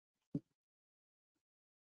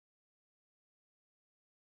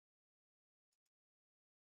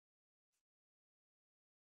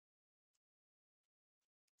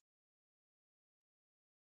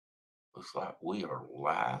Looks like we are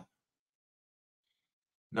live.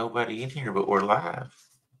 Nobody in here, but we're live.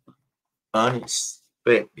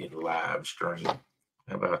 Unexpected live stream.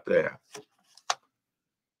 How about that?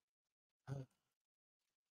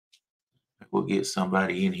 We'll get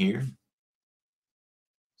somebody in here.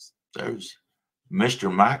 There's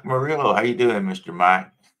Mr. Mike Murillo. How you doing, Mr.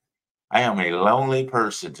 Mike? I am a lonely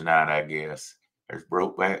person tonight, I guess. There's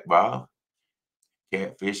Brokeback Bob.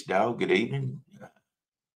 Catfish Dog, good evening.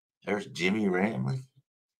 There's Jimmy Ramley.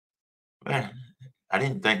 Man, I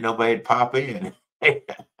didn't think nobody'd pop in.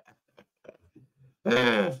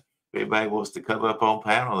 If anybody wants to come up on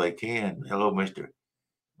panel, they can. Hello, Mr.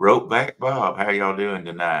 Brokeback Bob. How y'all doing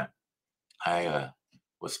tonight? I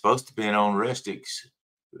was supposed to be on Rustic's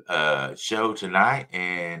show tonight,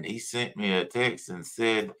 and he sent me a text and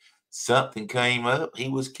said something came up. He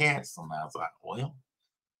was canceling. I was like, well,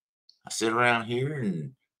 I sit around here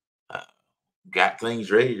and uh, got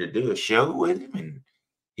things ready to do a show with him, and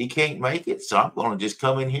he can't make it, so I'm going to just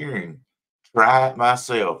come in here and try it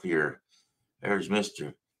myself here. There's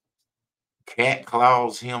Mr. Cat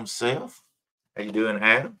Claus himself. How you doing,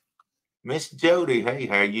 Adam? Miss Jody. Hey,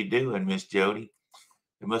 how you doing, Miss Jody?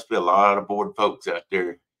 There must be a lot of bored folks out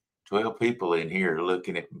there. 12 people in here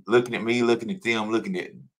looking at me, looking at them, looking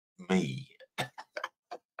at me.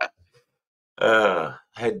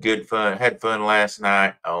 Had good fun. Had fun last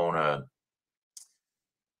night on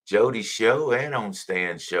Jody's show and on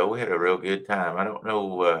Stan's show. We had a real good time. I don't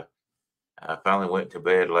know. I finally went to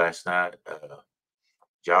bed last night.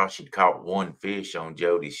 Josh had caught one fish on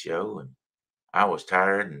Jody's show, and I was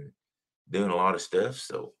tired and doing a lot of stuff,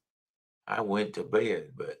 so I went to bed.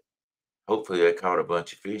 But hopefully, they caught a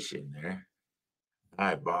bunch of fish in there.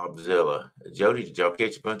 Hi, Bob Zilla. Jody, did y'all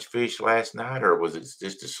catch a bunch of fish last night, or was it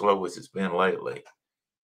just as slow as it's been lately?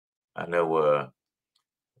 I know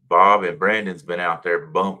Bob and Brandon's been out there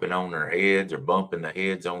bumping on their heads or bumping the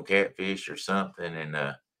heads on catfish or something,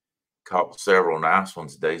 and caught several nice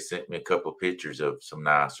ones. They sent me a couple of pictures of some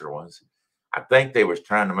nicer ones. I think they was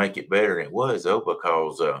trying to make it better than it was, though,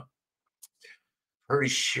 because pretty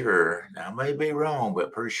sure, now I may be wrong,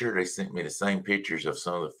 but pretty sure they sent me the same pictures of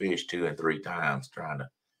some of the fish 2 and 3 times, trying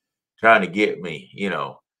to get me,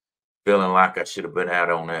 feeling like I should have been out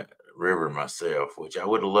on that river myself, which I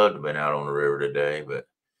would have loved to have been out on the river today, but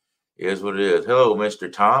it is what it is. Hello,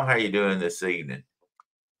 Mr. Tom. How you doing this evening?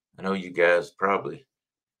 I know you guys probably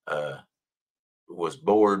was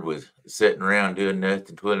bored with sitting around doing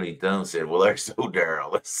nothing, twiddling your thumbs, said, well, there's old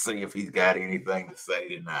Darrell. Let's see if he's got anything to say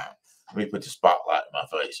tonight. Let me put the spotlight in my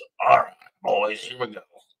face. All right, boys, here we go.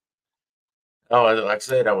 Oh, like I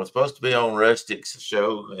said, I was supposed to be on Rustic's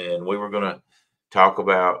show, and we were going to talk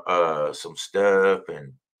about some stuff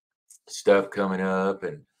and stuff coming up,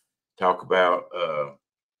 and talk about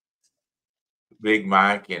Big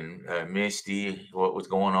Mike and Misty, what was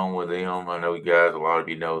going on with them. I know you guys, a lot of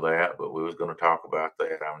you know that, but we was going to talk about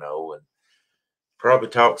that, I know, and probably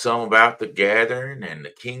talk some about the gathering and the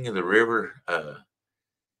King of the River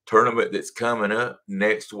tournament that's coming up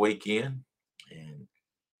next weekend. And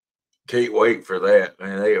can't wait for that,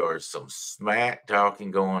 man. There are some smack talking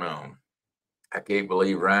going on. I can't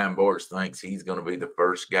believe Ryan Bortz thinks he's going to be the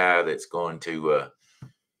first guy that's going to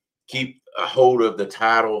keep a hold of the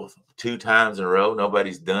title 2 times in a row.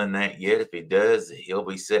 Nobody's done that yet. If he does, he'll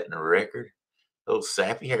be setting a record. Little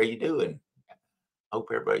Sappy, how are you doing? Hope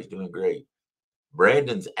everybody's doing great.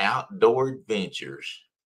 Brandon's Outdoor Adventures.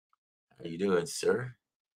 How you doing, sir?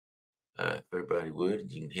 If everybody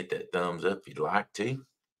would, you can hit that thumbs up if you'd like to.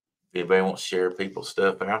 If anybody wants to share people's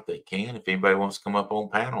stuff out, they can. If anybody wants to come up on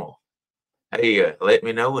panel, hey, let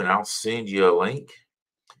me know and I'll send you a link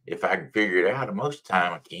if I can figure it out. And most of the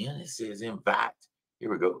time I can. It says invite.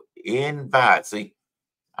 Here we go. Invite. See,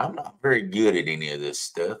 I'm not very good at any of this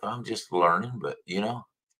stuff. I'm just learning, but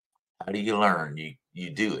how do you learn? You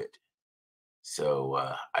do it. So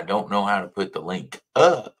I don't know how to put the link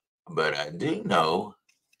up, but I do know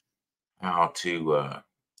how to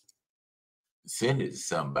send it to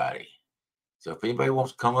somebody. So if anybody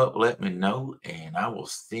wants to come up, let me know, and I will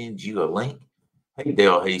send you a link. Hey,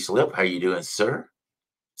 Dale Hayslip, how you doing, sir?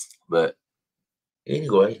 But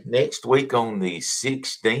anyway, next week on the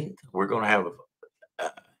 16th, we're going to have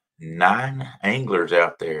 9 anglers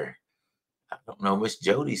out there. I don't know. Miss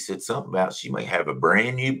Jody said something about she may have a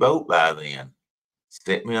brand new boat by then.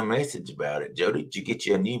 Sent me a message about it. Jody, did you get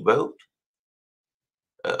you a new boat?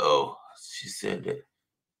 Uh-oh. She said that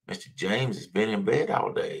Mr. James has been in bed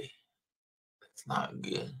all day. That's not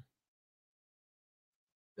good.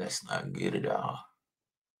 That's not good at all.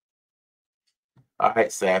 All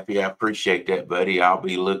right, Sappy, I appreciate that, buddy. I'll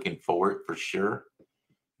be looking for it for sure.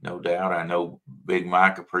 No doubt. I know Big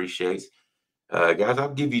Mike appreciates. Guys,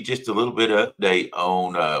 I'll give you just a little bit of update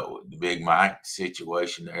on the Big Mike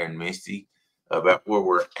situation there in Misty about where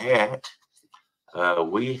we're at.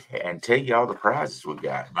 We and tell you all the prizes we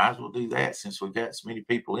got. Might as well do that since we got so many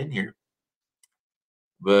people in here.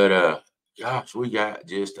 But gosh, we got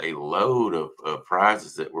just a load of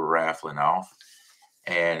prizes that we're raffling off.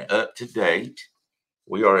 And up to date,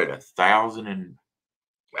 we are at 1,000 and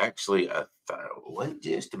actually wait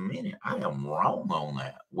just a minute. I am wrong on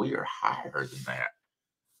that. We are higher than that.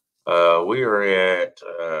 We are at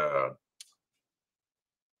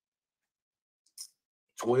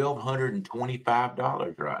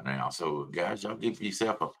 $1,225 right now. So, guys, y'all give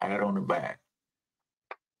yourself a pat on the back.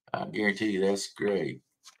 I guarantee you that's great.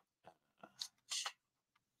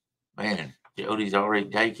 Man, Jody's already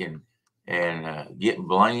taken and getting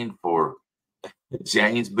blamed for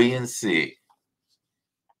James being sick.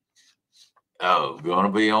 Oh, going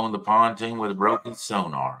to be on the pontoon with a broken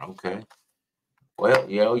sonar. Okay. Well,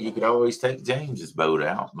 you could always take James's boat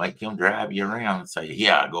out, make him drive you around and say,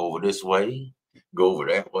 yeah, go over this way, go over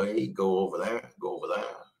that way, go over there, go over there,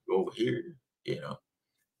 go over here,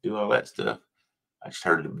 do all that stuff. I just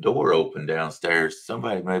heard the door open downstairs.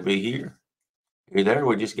 Somebody may be here. You're there.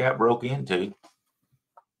 We just got broke into.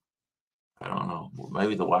 I don't know. Well,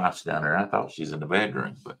 maybe the wife's down there. I thought she's in the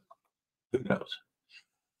bedroom, but who knows?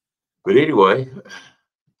 But anyway,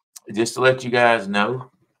 just to let you guys know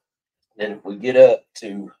that if we get up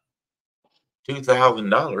to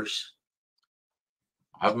 $2,000,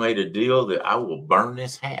 I've made a deal that I will burn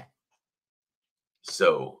this hat.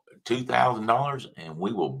 So $2,000 and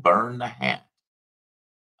we will burn the hat.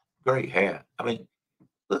 Great hat. I mean,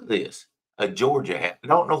 look at this. A Georgia hat. I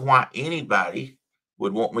don't know why anybody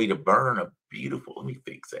would want me to burn a beautiful, let me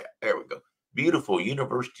fix that. There we go. Beautiful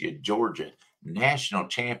University of Georgia national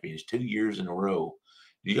champions 2 years in a row.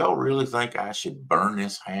 Do y'all really think I should burn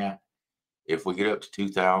this hat if we get up to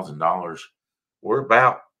 $2,000? We're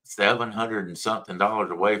about 700 and something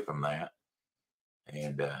dollars away from that.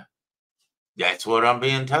 And that's what I'm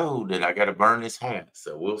being told, that I got to burn this hat.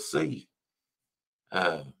 So we'll see.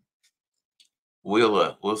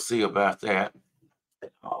 We'll see about that.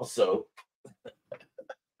 Also,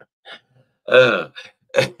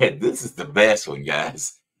 this is the best one,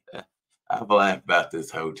 guys. I've laughed about this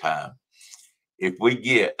whole time. If we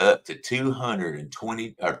get up to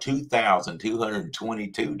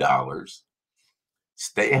 $222,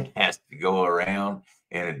 Stan has to go around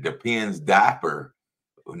in a Depends diaper,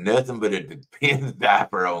 nothing but a Depends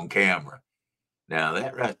diaper on camera. Now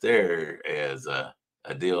that right there is a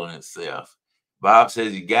deal in itself. Bob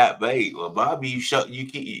says you got bait. Well, Bob, you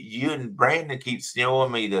and Brandon keep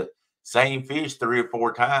showing me the same fish 3 or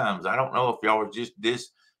 4 times. I don't know if y'all were just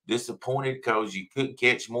disappointed because you couldn't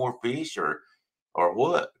catch more fish or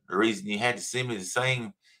what. The reason you had to send me the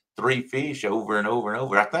same 3 fish over and over and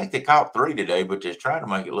over. I think they caught 3 today, but they're trying to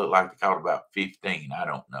make it look like they caught about 15. I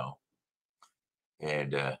don't know.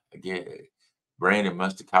 And again, Brandon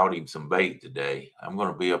must have caught him some bait today. I'm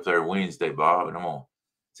going to be up there Wednesday, Bob, and I'm going to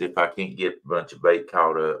see if I can't get a bunch of bait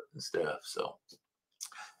caught up and stuff. So,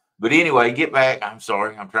 but anyway, get back. I'm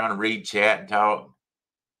sorry. I'm trying to read chat and talk.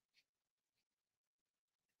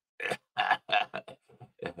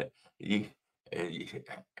 you,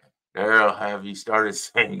 Darrell, have you started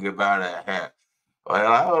saying about a hat?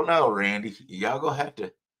 Well, I don't know, Randy. Y'all gonna have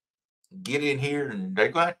to get in here, and they're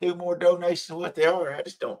gonna have to do more donations than what they are. I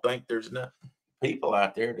just don't think there's enough people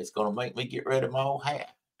out there that's gonna make me get rid of my old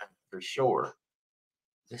hat for sure.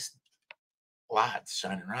 This light's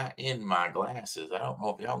shining right in my glasses. I don't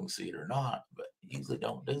know if y'all can see it or not, but usually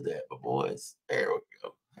don't do that. But boys, there we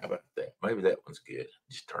go. How about that? Maybe that one's good.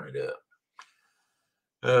 Just turn it up.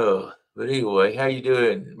 Oh, but anyway, how you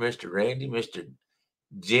doing, Mr. Randy, Mr.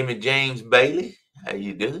 Jimmy James Bailey? How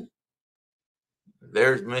you doing?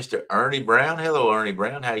 There's Mr. Ernie Brown. Hello, Ernie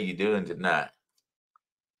Brown. How you doing tonight?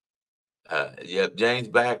 Yep, James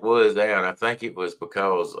back was out. I think it was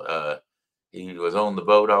because he was on the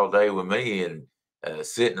boat all day with me and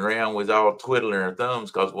sitting around with all twiddling our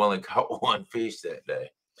thumbs because we only caught 1 fish that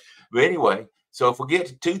day. But anyway, so if we get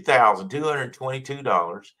to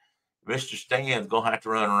 $2,222, Mr. Stan's gonna have to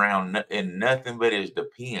run around in nothing but his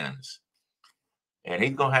Depends. And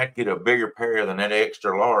he's gonna have to get a bigger pair than that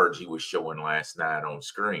extra large he was showing last night on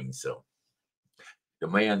screen. So the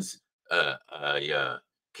man's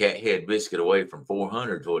cat head biscuit away from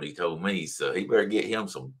 400 is what he told me. So he better get him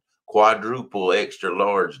some quadruple extra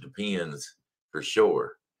large Depends for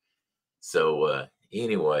sure. So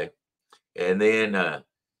anyway, and then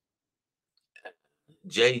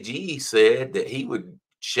JG said that he would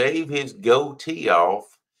shave his goatee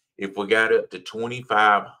off if we got up to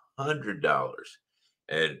 $2,500.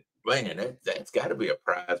 And man, that's got to be a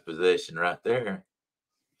prize possession right there.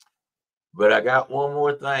 But I got one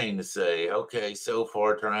more thing to say. Okay, so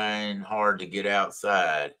far trying hard to get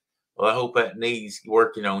outside. Well, I hope that knee's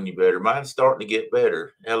working on you better. Mine's starting to get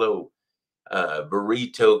better. Hello,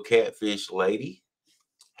 burrito catfish lady.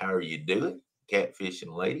 How are you doing?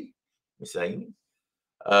 Catfishing lady, Miss Amy.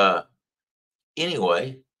 Uh,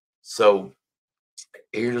 anyway, so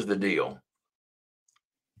here's the deal.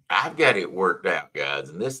 I've got it worked out, guys,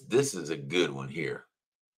 and this is a good one here.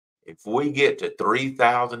 If we get to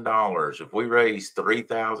 $3,000, if we raise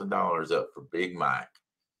 $3,000 up for Big Mike,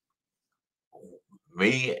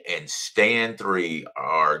 me and Stan 3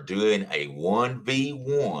 are doing a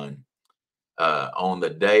 1v1 on the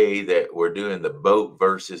day that we're doing the boat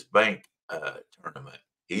versus bank tournament.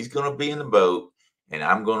 He's going to be in the boat, and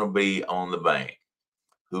I'm going to be on the bank.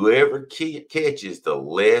 Whoever catches the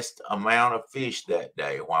least amount of fish that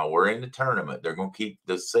day while we're in the tournament, they're going to keep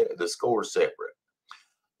the score separate.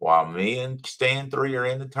 While me and Stan 3 are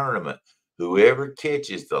in the tournament, whoever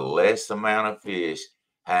catches the less amount of fish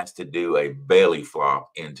has to do a belly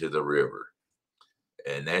flop into the river.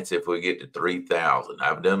 And that's if we get to 3,000.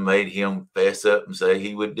 I've done made him fess up and say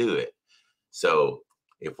he would do it. So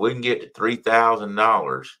if we can get to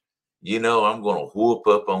 $3,000, you know I'm going to whoop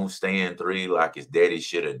up on Stan 3 like his daddy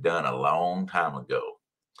should have done a long time ago.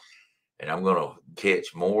 And I'm going to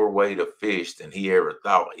catch more weight of fish than he ever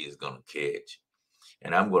thought he was going to catch.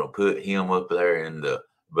 And I'm going to put him up there in the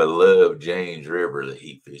beloved James River that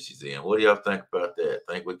he fishes in. What do y'all think about that?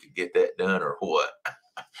 Think we could get that done or what?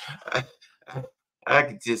 I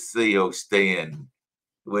could just see old Stan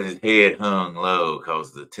with his head hung low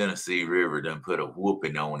because the Tennessee River done put a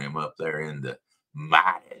whooping on him up there in the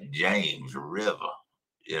mighty James River,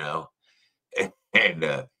 you know.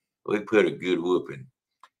 And we put a good whooping.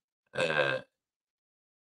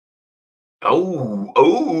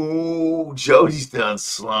 Jody's done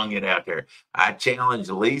slung it out there. I challenge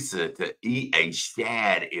Lisa to eat a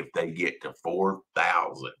shad if they get to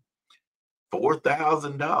 4,000.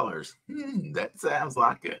 $4,000. That sounds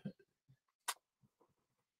like a.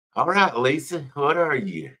 All right, Lisa, what are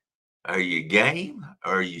you? Are you game?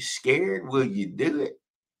 Are you scared? Will you do it?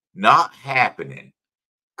 Not happening.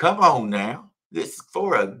 Come on now. This is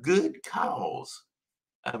for a good cause.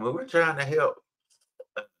 I mean, we're trying to help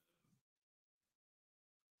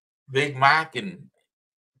Big Mike and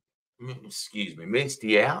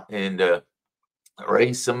Misty out and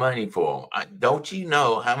raise some money for them. Don't you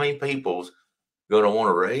know how many people's going to want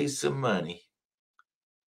to raise some money?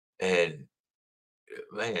 And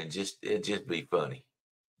man, it just be funny.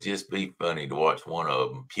 Just be funny to watch one of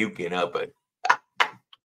them puking up a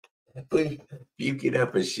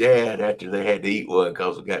shad after they had to eat one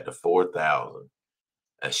because we got to 4,000.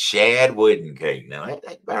 A shad wedding cake. Now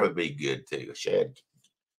that would be good too. A shad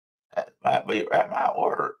that might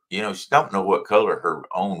work. You know, she don't know what color her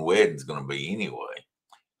own wedding's going to be anyway.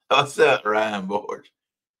 What's up, Ryan Board?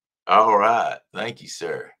 All right, thank you,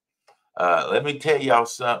 sir. Let me tell y'all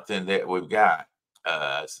something that we've got.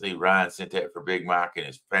 I see Ryan sent that for Big Mike and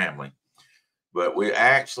his family, but we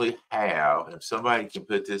actually have. If somebody can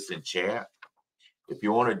put this in chat, if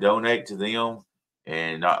you want to donate to them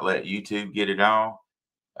and not let YouTube get it all,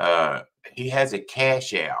 he has a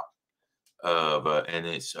cash out of, and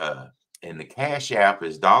the cash app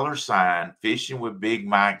is $ fishing with Big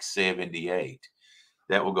Mike 78.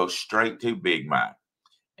 That will go straight to Big Mike.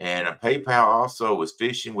 And a PayPal also is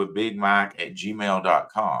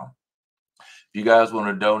fishingwithbigmike@gmail.com. If you guys want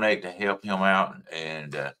to donate to help him out,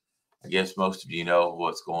 and I guess most of you know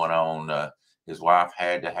what's going on. His wife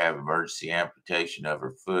had to have emergency amputation of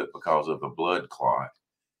her foot because of a blood clot.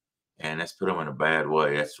 And that's put him in a bad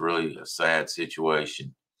way. That's really a sad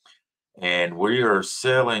situation. And we are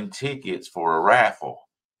selling tickets for a raffle.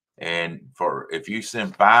 And for if you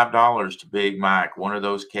send $5 to Big Mike, one of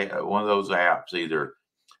those apps, either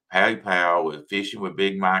PayPal with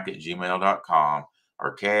fishingwithbigmike@gmail.com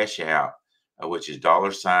or Cash App, which is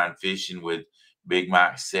 $ fishing with Big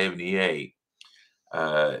Mike 78.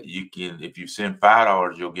 You can, if you send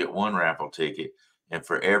 $5, you'll get one raffle ticket, and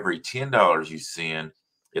for every $10 you send,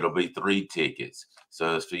 it'll be 3 tickets.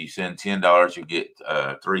 So if you send $10, you get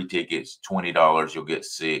 3 tickets. $20, you'll get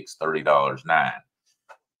 6. $30, 9.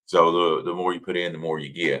 So the more you put in, the more you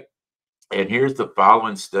get. And here's the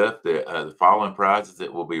following stuff that the following prizes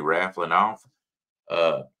that we'll be raffling off.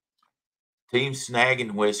 Team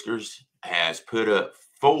Snagging Whiskers has put up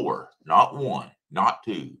 4, not 1, not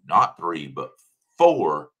 2, not 3, but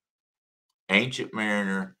 4 Ancient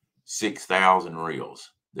Mariner 6,000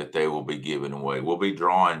 reels that they will be giving away. We'll be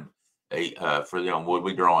drawing for them. We'll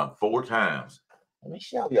be drawing 4 times. Let me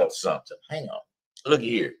show y'all something. Hang on. Look at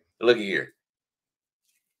here. Look at here.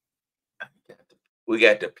 We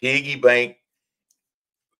got the piggy bank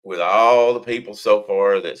with all the people so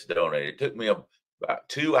far that's donated. It took me about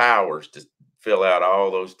 2 hours to fill out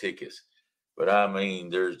all those tickets. But I mean,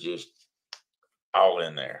 there's just all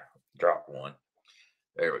in there. Drop one.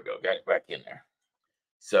 There we go. Got it back in there.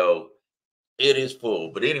 So it is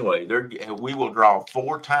full. But anyway, we will draw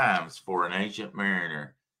 4 times for an Ancient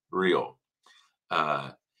Mariner reel.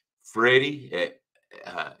 Freddie at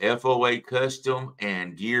FOA Custom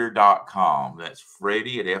and Gear.com. That's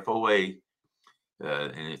Freddie at FOA.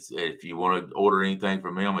 And it's, if you want to order anything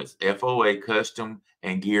from him, it's FOA Custom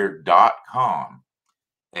and Gear.com.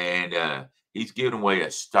 And he's giving away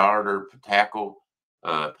a starter tackle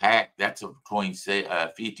pack. That's between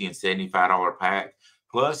 $50 and $75 pack.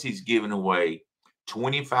 Plus, he's giving away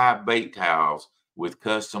 25 bait towels with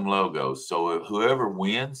custom logos. So whoever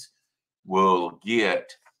wins will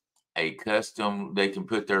get a custom. They can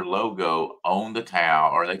put their logo on the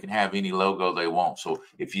towel, or they can have any logo they want. So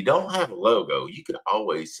if you don't have a logo, you can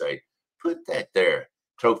always say, put that there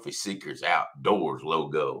Trophy Seekers Outdoors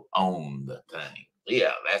logo on the thing.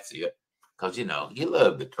 Yeah, that's it. Because, you know, you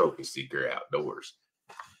love the Trophy Seeker Outdoors.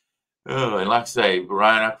 Oh, and like I say,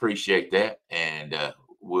 Brian, I appreciate that. And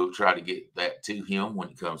we'll try to get that to him when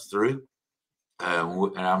it comes through.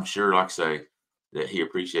 And I'm sure, like I say, that he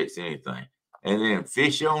appreciates anything. And then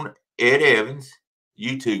Fish on Ed Evans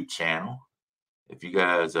YouTube channel. If you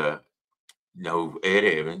guys know Ed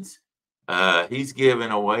Evans, he's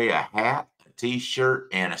giving away a hat, a t-shirt,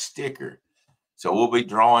 and a sticker. So we'll be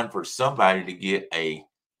drawing for somebody to get a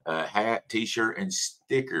hat, t-shirt, and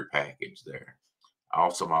sticker package there.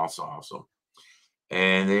 Awesome, awesome, awesome.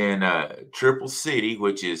 And then Triple City,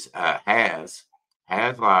 which is has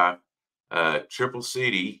live, Triple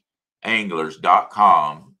City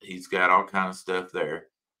Anglers.com. He's got all kinds of stuff there.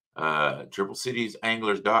 Triple Cities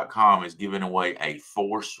Anglers.com is giving away a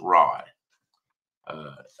force rod.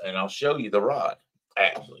 And I'll show you the rod.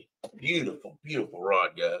 Actually, beautiful, beautiful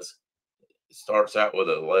rod, guys. It starts out with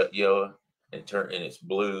a yellow and it's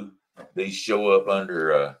blue. These show up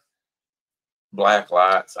under black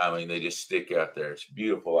lights. I mean, they just stick out there. It's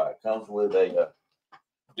beautiful. It comes with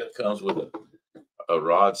a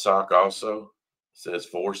rod sock also. It says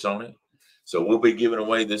force on it. So we'll be giving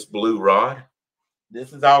away this blue rod.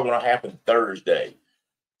 This is all going to happen Thursday.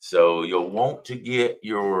 So you'll want to get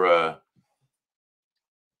your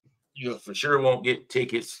you for sure won't get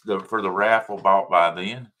tickets for the raffle bought by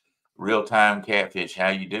then. Real Time Catfish, how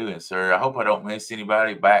you doing, sir? I hope I don't miss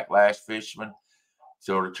anybody. Backlash Fisherman.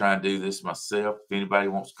 Sort of trying to do this myself. If anybody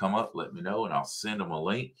wants to come up, let me know, and I'll send them a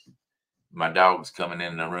link. My dog's coming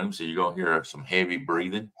in the room, so you're going to hear some heavy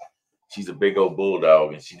breathing. She's a big old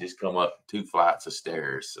bulldog, and she just come up 2 flights of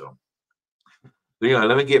stairs. So, but anyway,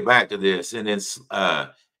 let me get back to this. And then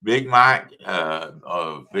Big Mike,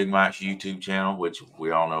 Big Mike's YouTube channel, which we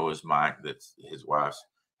all know is Mike. That's his wife's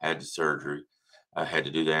had the surgery. Had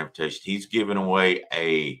to do the amputation. He's giving away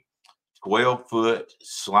a 12-foot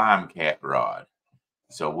slime cat rod.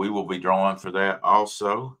 So we will be drawing for that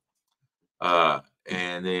also.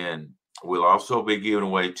 And then we'll also be giving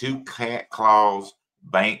away 2 Cat Claws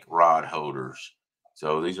bank rod holders.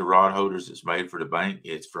 So these are rod holders that's made for the bank.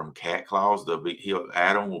 It's from Cat Claws.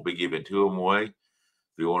 Adam will be giving 2 of them away. If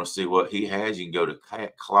you want to see what he has, you can go to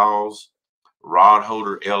Cat Claws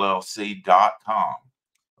RodholderLLC.com.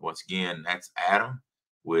 Once again, that's Adam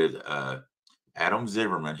with Adam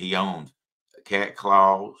Zimmerman. He owns Cat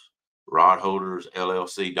Claws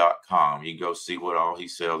RodholdersLLC.com. You can go see what all he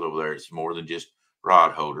sells over there. It's more than just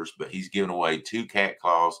rod holders, but he's giving away 2 Cat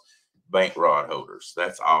Claws bank rod holders.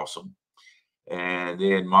 That's awesome. And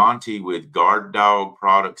then Monty with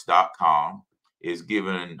GuardDogProducts.com is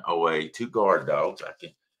giving away 2 guard dogs.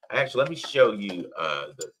 Let me show you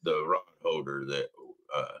the rod holder that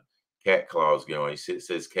Cat Claws going. It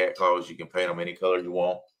says Cat Claws. You can paint them any color you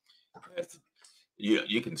want.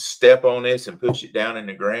 You can step on this and push it down in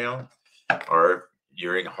the ground, or if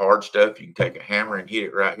you're in hard stuff, you can take a hammer and hit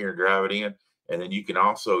it right here and drive it in. And then you can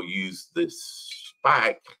also use this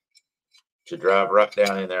spike to drive right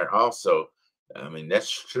down in there also. I mean, that's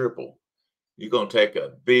triple. You're going to take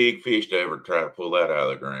a big fish to ever try to pull that out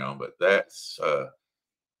of the ground, but that's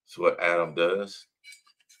what Adam does.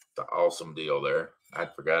 It's an awesome deal there. I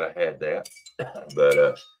forgot I had that.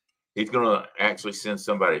 But he's going to actually send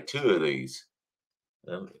somebody 2 of these.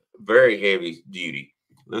 Very heavy duty.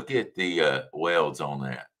 Look at the welds on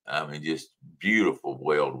that. I mean, just beautiful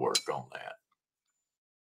weld work on that.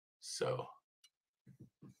 So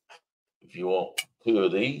if you want 2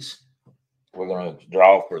 of these, we're going to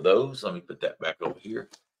draw for those. Let me put that back over here.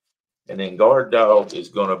 And then Guard Dog is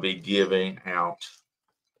going to be giving out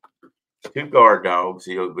 2 guard dogs.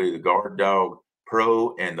 He'll be the Guard Dog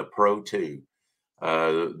Pro and the Pro 2.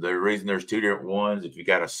 The reason there's 2 different ones, if you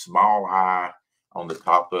got a small eye on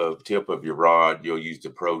the tip of your rod, you'll use the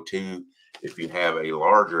Pro 2. If you have a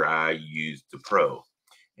larger eye, you use the Pro.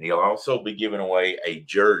 And he'll also be giving away a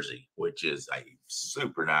jersey, which is a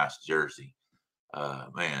super nice jersey.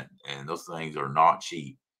 Man, and those things are not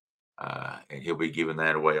cheap. And he'll be giving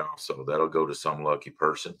that away also. That'll go to some lucky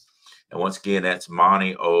person. And once again, that's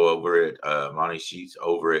Monty over at Monty Sheets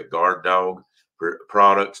over at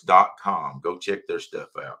guarddogproducts.com. Go check their stuff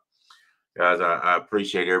out. Guys, I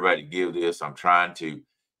appreciate everybody to give this. I'm trying to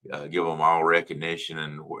give them all recognition.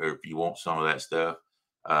 And if you want some of that stuff,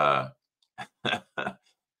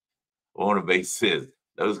 Wannabe says,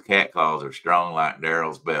 those cat claws are strong like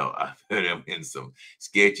Darrell's belt. I put him in some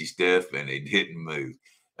sketchy stuff and they didn't move.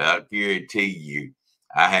 I guarantee you,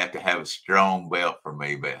 I have to have a strong belt for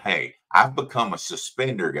me. But hey, I've become a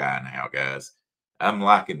suspender guy now, guys. I'm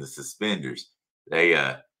liking the suspenders. They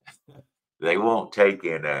won't take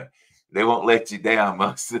in they won't let you down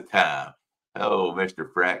most of the time. Oh,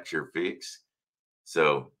 Mr. Fracture Fix.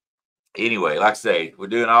 So anyway, like I say, we're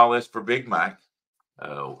doing all this for Big Mike.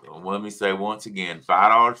 Let me say once again,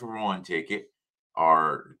 $5 for 1 ticket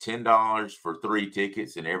or $10 for 3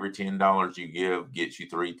 tickets, and every $10 you give gets you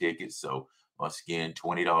 3 tickets. So once again,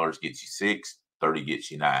 $20 gets you 6, 30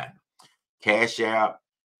 gets you 9. Cash App,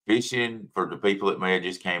 fishing for the people that may have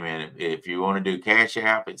just came in. If you want to do Cash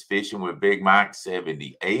App, it's Fishing with Big Mike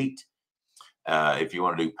 78. If you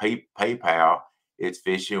want to do PayPal, it's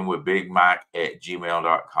Fishing with Big Mike at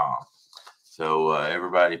gmail.com. So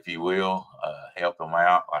everybody, if you will, help them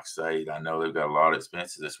out. Like I say, I know they've got a lot of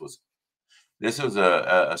expenses. This was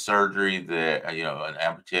a surgery that, an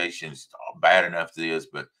amputation is bad enough as it is,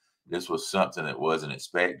 but this was something that wasn't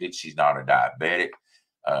expected. She's not a diabetic.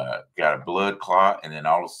 Got a blood clot, and then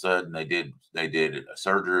all of a sudden they did a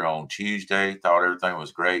surgery on Tuesday. Thought everything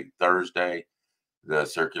was great. Thursday, the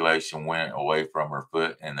circulation went away from her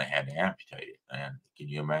foot, and they had to amputate it. And can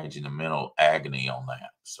you imagine the mental agony on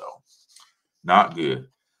that? So. Not good.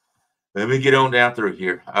 Let me get on down through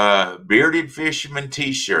here. Bearded Fisherman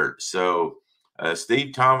t-shirt. So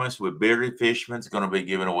Steve Thomas with Bearded Fisherman is going to be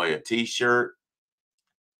giving away a t-shirt.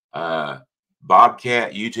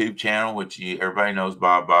 Bobcat YouTube channel, which everybody knows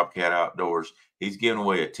Bobcat Outdoors. He's giving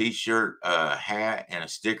away a t-shirt, a hat, and a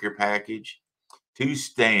sticker package. 2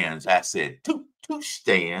 stands. I said two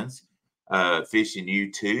stands. Fishing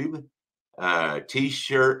YouTube.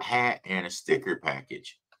 T-shirt, hat, and a sticker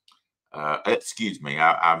package. Excuse me,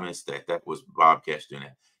 I missed that. That was Bobcat doing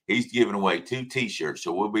it. He's giving away 2 t-shirts.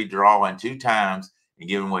 So we'll be drawing 2 times and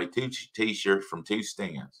giving away 2 t-shirts from 2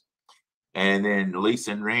 stands. And then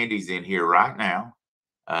Lisa and Randy's in here right now.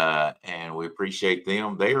 And we appreciate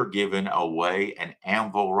them. They are giving away an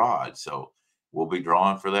anvil rod. So we'll be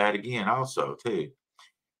drawing for that again also too.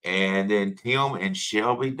 And then Tim and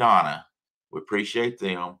Shelby Donna, we appreciate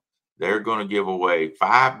them. They're going to give away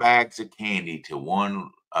 5 bags of candy to one,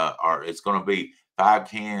 or it's going to be 5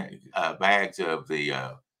 bags of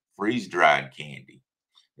the freeze-dried candy.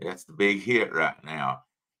 That's the big hit right now.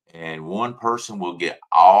 And one person will get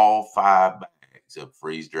all 5 bags of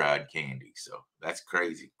freeze-dried candy. So that's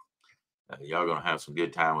crazy. Y'all going to have some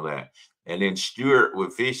good time with that. And then Stuart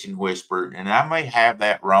with Fishing Whisper. And I may have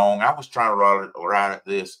that wrong. I was trying to write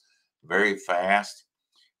this very fast.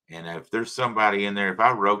 And if there's somebody in there, if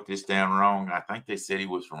I wrote this down wrong, I think they said he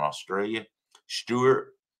was from Australia.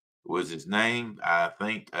 Stuart was his name. I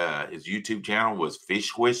think his YouTube channel was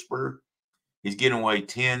Fish Whisper. He's getting away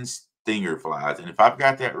 10 stinger flies. And if I've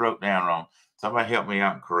got that wrote down wrong, somebody help me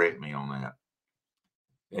out and correct me on that.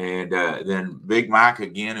 And then Big Mike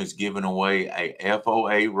again is giving away a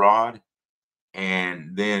FOA rod.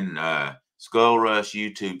 And then Skull Rush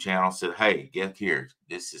YouTube channel said, hey, get here.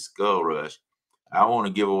 This is Skull Rush. I want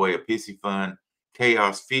to give away a Pissy Fun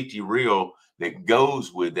Chaos 50 reel that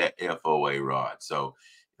goes with that FOA rod. So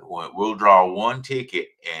we'll draw 1 ticket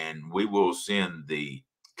and we will send the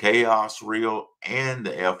Chaos reel and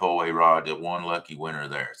the FOA rod to one lucky winner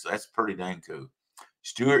there. So that's pretty dang cool.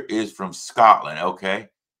 Stuart is from Scotland. Okay.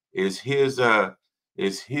 Is his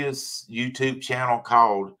YouTube channel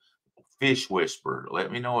called Fish Whisper?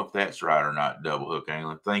 Let me know if that's right or not, Double Hook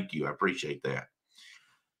Angling. Thank you. I appreciate that.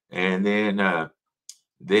 And then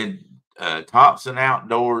Thompson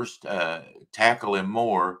Outdoors Tackle and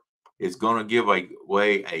More is going to give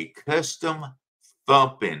away a custom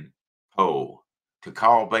thumping pole to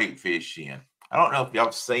call bait fish in. I don't know if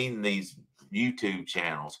y'all seen these YouTube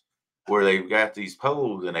channels. where they've got these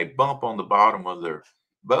poles and they bump on the bottom of their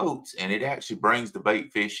boats, and it actually brings the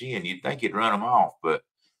bait fish in. You'd think it'd run them off, but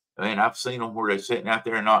I mean, I've seen them where they're sitting out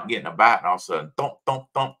there and not getting a bite, and all of a sudden, thump, thump,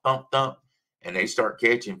 thump, thump, thump, and they start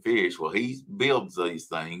catching fish. Well, he builds these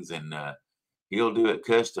things, and he'll do it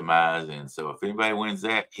customized. And so, if anybody wins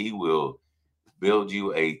that, he will build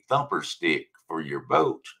you a thumper stick for your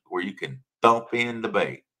boat where you can thump in the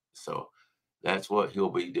bait. So that's what he'll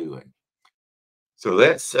be doing. So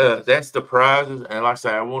that's the prizes. And like I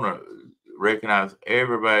say, I want to recognize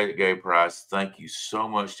everybody that gave prizes. Thank you so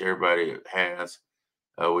much to everybody that has.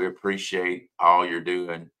 We appreciate all you're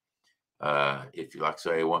doing. If you like to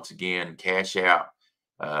say, once again, cash out,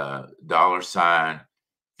 $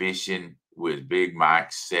 fishing with Big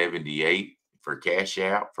Mike 78 for cash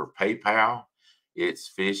out. For PayPal, it's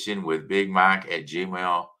fishing with Big Mike at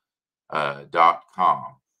gmail.com.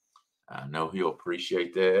 I know he'll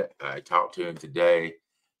appreciate that. I talked to him today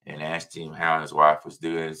and asked him how his wife was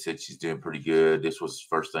doing. Said she's doing pretty good. This was the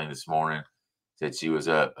first thing this morning. Said she was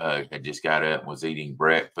up, had just got up and was eating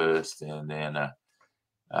breakfast. And then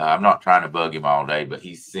I'm not trying to bug him all day, but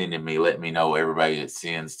he's sending me, letting me know everybody that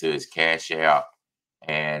sends to his cash out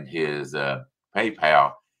and his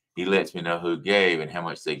PayPal. He lets me know who gave and how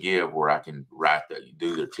much they give, where I can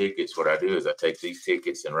do their tickets. What I do is I take these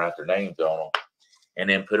tickets and write their names on them, and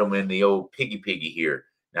then put them in the old piggy here.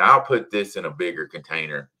 Now I'll put this in a bigger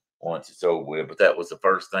container once it's over with, but that was the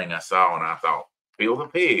first thing I saw, and I thought, fill the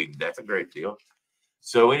pig. That's a great deal.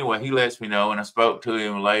 So anyway, he lets me know, and I spoke to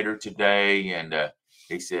him later today, and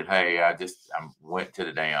he said, "Hey, I went to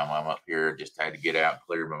the dam. I'm up here. Just had to get out and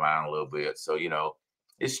clear my mind a little bit." So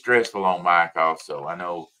it's stressful on Mike also. I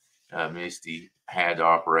know Misty had the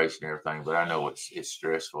operation and everything, but I know it's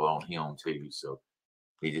stressful on him too. So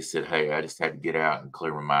he just said, "Hey, I just had to get out and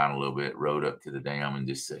clear my mind a little bit." Rode up to the dam and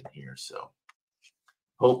just sitting here. So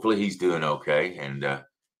hopefully he's doing okay, and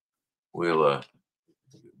we'll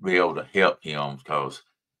be able to help him because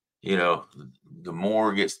the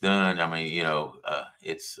more gets done. I mean,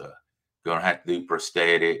 it's going to have to do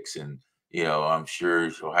prosthetics, and I'm sure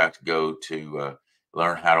she'll have to go to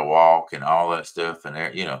learn how to walk and all that stuff.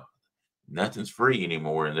 And nothing's free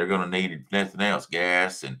anymore, and they're going to need nothing else,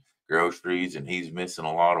 gas and groceries, and he's missing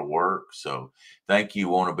a lot of work. So thank you,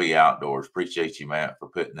 Want to Be Outdoors. Appreciate you, Matt, for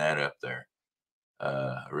putting that up there.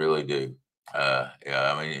 I really do. Yeah,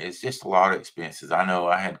 I mean, it's just a lot of expenses. I know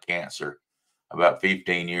I had cancer about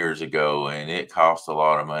 15 years ago, and it cost a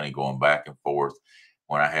lot of money going back and forth.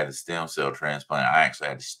 When I had a stem cell transplant, I actually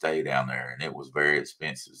had to stay down there, and it was very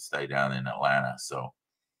expensive to stay down in Atlanta. So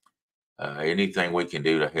anything we can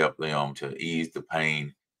do to help them to ease the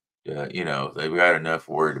pain, they've got enough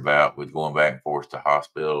worried about with going back and forth to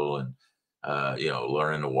hospital and,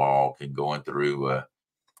 learning to walk and going through,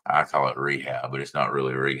 I call it rehab, but it's not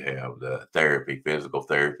really rehab, the therapy, physical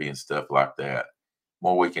therapy and stuff like that.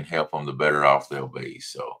 More we can help them, the better off they'll be.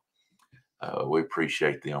 So we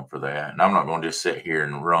appreciate them for that. And I'm not going to just sit here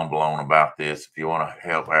and rumble on about this. If you want to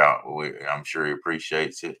help out, I'm sure he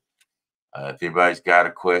appreciates it. If anybody's got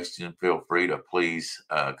a question, feel free to please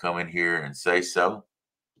come in here and say so.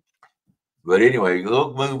 But anyway,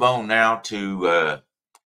 we'll move on now to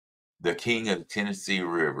the King of the Tennessee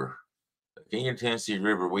River. The King of the Tennessee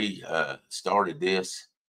River, we started this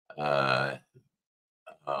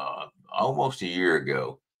almost a year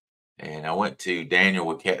ago. And I went to Daniel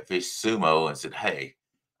with Catfish Sumo and said, "Hey,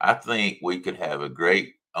 I think we could have a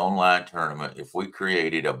great online tournament if we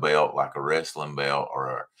created a belt like a wrestling belt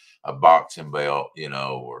or a boxing belt,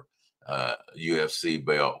 or UFC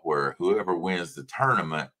belt, where whoever wins the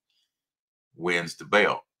tournament wins the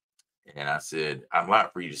belt." And I said, "I'd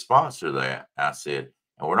like for you to sponsor that." I said,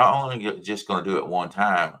 "And we're not only just going to do it one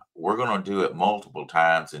time, we're going to do it multiple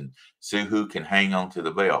times and see who can hang on to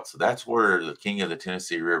the belt." So that's where the King of the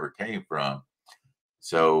Tennessee River came from.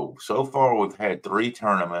 So far, we've had 3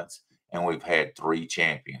 tournaments and we've had 3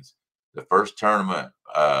 champions. The first tournament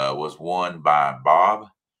was won by Bob.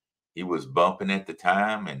 He was bumping at the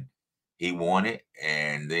time and he won it.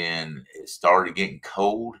 And then it started getting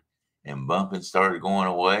cold and bumping started going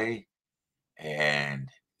away.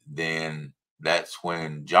 And then that's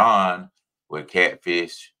when John with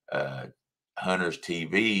Catfish Hunters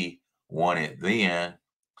TV won it then.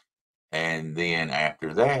 And then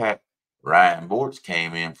after that, Ryan Bortz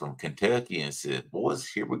came in from Kentucky and said, "Boys,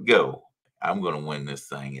 here we go. I'm going to win this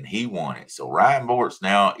thing." And he won it. So Ryan Bortz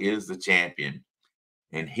now is the champion,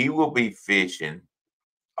 and he will be fishing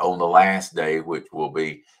on the last day, which will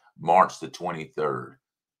be March the 23rd.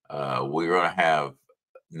 We're going to have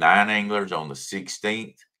 9 anglers on the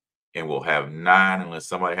 16th, and we'll have 9 unless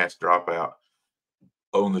somebody has to drop out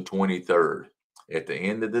on the 23rd. At the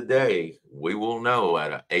end of the day, we will know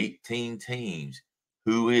out of 18 teams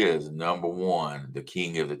who is number one, the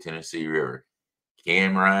king of the Tennessee River.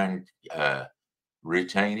 Can Ryan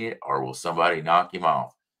retain it, or will somebody knock him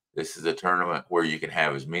off? This is a tournament where you can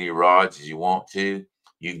have as many rods as you want to.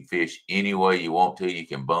 You can fish any way you want to. You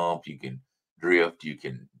can bump, you can drift, you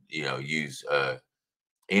can, use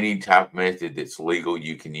any type of method that's legal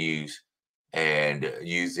you can use, and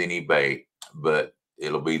use any bait, but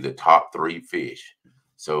it'll be the top three fish.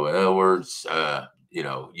 So in other words,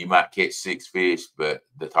 you might catch six fish, but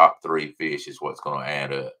the top three fish is what's going to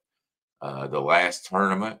add up. The last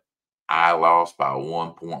tournament, I lost by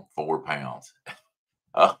 1.4 pounds.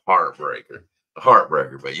 A heartbreaker, a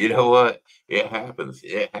heartbreaker. But you know what? It happens.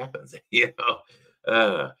 It happens.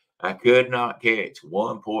 I could not catch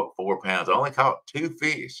 1.4 pounds. I only caught two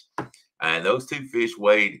fish, and those two fish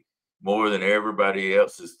weighed more than everybody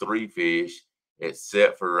else's three fish,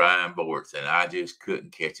 except for Ryan Bortz, and I just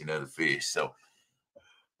couldn't catch another fish. So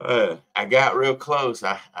I got real close.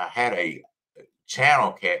 I had a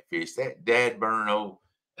channel catfish. That dad burn old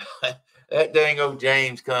that dang old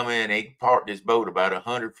James come in. He parked his boat about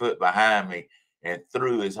 100 foot behind me and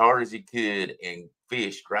threw as hard as he could and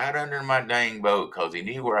fished right under my dang boat because he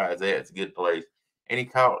knew where I was at. It's a good place. And he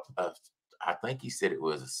caught I think he said it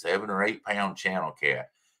was a 7 or 8 pound channel cat.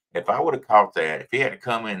 If I would have caught that, if he had to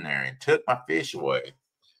come in there and took my fish away,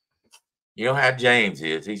 you know how James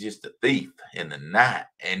is. He's just a thief in the night.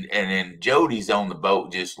 And then Jody's on the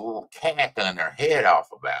boat, just a little cackling her head off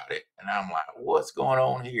about it. And I'm like, what's going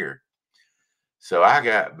on here? So I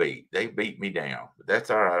got beat. They beat me down. But that's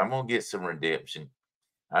all right. I'm gonna get some redemption.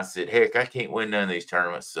 I said, heck, I can't win none of these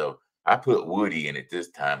tournaments. So I put Woody in it this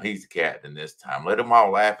time. He's the captain this time. Let them all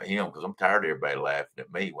laugh at him because I'm tired of everybody laughing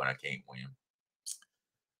at me when I can't win.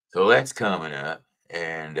 So that's coming up.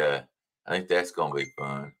 And I think that's gonna be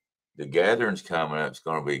fun. The gathering's coming up. It's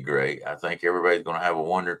going to be great. I think everybody's going to have a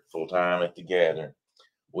wonderful time at the gathering.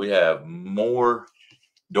 We have more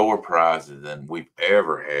door prizes than we've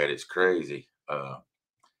ever had. It's crazy.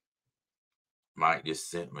 Mike just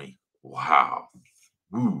sent me. Wow.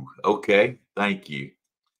 Ooh, okay. Thank you.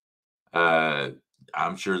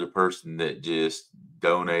 I'm sure the person that just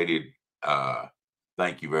donated,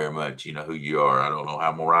 thank you very much. You know who you are. I don't know how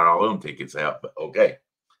I'm going to write all them tickets out, but okay.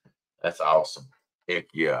 That's awesome. Heck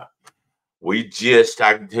yeah. I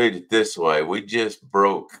can tell you it this way, we just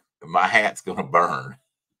broke, my hat's going to burn.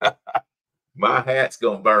 My hat's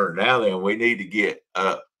going to burn. Now then, we need to get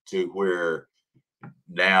up to where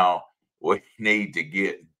now we need to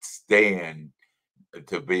get Stan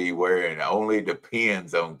to be wearing only the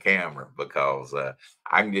pins on camera because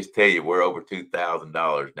I can just tell you we're over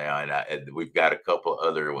 $2,000 now, and we've got a couple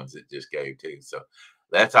other ones that just gave too. So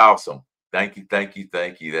that's awesome. Thank you, thank you,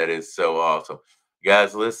 thank you. That is so awesome,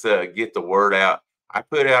 guys. Let's get the word out. I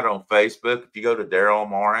put out on Facebook. If you go to Darrell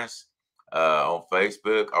Morris on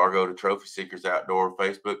Facebook or go to Trophy Seekers Outdoor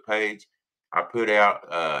Facebook page, I put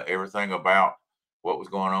out everything about what was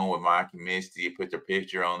going on with Mike and Misty. Put their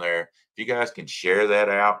picture on there. If you guys can share that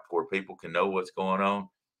out where people can know what's going on,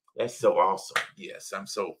 that's so awesome. Yes, I'm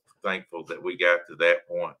so thankful that we got to that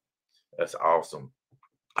point. That's awesome.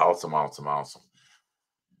 Awesome, awesome, awesome.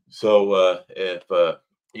 So if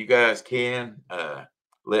you guys can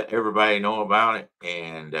let everybody know about it,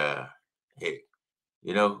 and hey,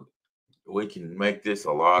 you know, we can make this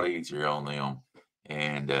a lot easier on them.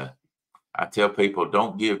 And I tell people,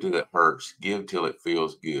 don't give till it hurts. Give till it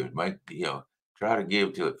feels good. Try to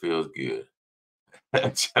give till it feels good.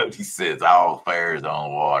 Jody says all fair is on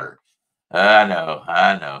the water. I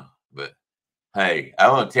know. But hey, I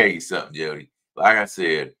want to tell you something, Jody. Like I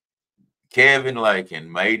said, Kevin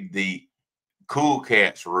Lakin made the cool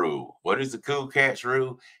cats rule. What is the cool cats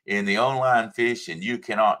rule? In the online fishing, you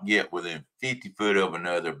cannot get within 50 foot of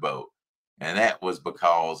another boat. And that was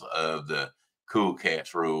because of the cool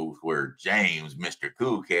cats rules where James, Mr.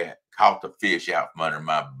 Cool Cat, caught the fish out from under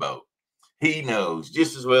my boat. He knows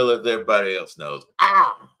just as well as everybody else knows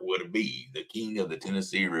I would be the king of the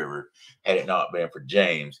Tennessee River had it not been for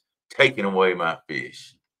James taking away my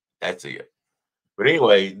fish. That's it. But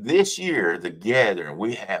anyway, this year, the gathering,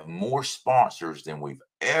 we have more sponsors than we've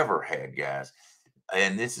ever had, guys.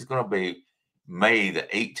 And this is going to be May the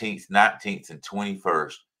 18th, 19th, and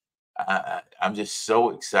 21st. I'm just so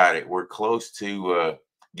excited. We're close to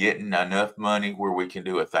getting enough money where we can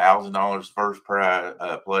do $1,000 first prize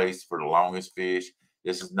place for the longest fish.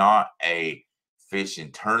 This is not a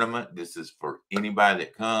fishing tournament. This is for anybody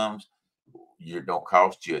that comes. You don't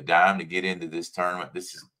cost you a dime to get into this tournament.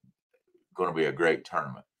 This is going to be a great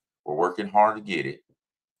tournament. We're working hard to get it,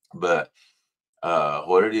 but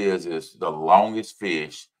what it is the longest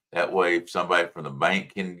fish That way, if somebody from the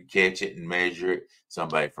bank can catch it and measure it,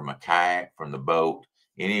 somebody from a kayak, from the boat,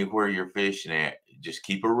 anywhere you're fishing at, just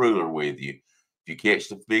keep a ruler with you. If you catch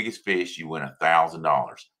the biggest fish, you win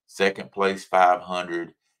 $1,000. Second place,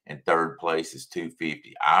 500, and third place is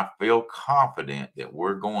 250. I feel confident that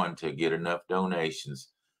we're going to get enough donations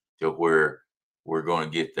to where we're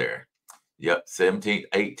going to get there. Yep, 17th,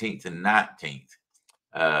 18th, and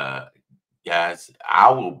 19th. Guys, I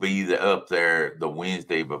will be up there the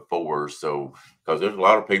Wednesday before. So, because there's a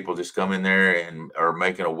lot of people just come in there and are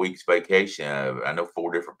making a week's vacation. I know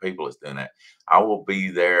 4 different people that's doing that. I will be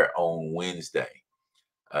there on Wednesday.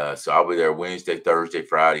 So I'll be there Wednesday, Thursday,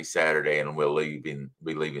 Friday, Saturday, and be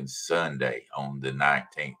leaving Sunday on the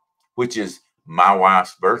 19th, which is my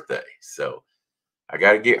wife's birthday. So I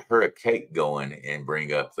got to get her a cake going and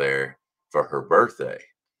bring up there for her birthday.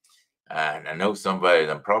 And I know somebody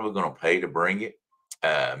that I'm probably going to pay to bring it.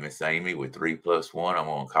 Miss Amy with 3+1. I'm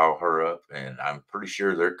going to call her up, and I'm pretty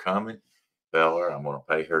sure they're coming. Fella, I'm going to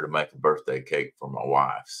pay her to make a birthday cake for my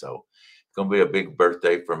wife. So it's going to be a big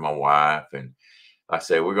birthday for my wife. And like I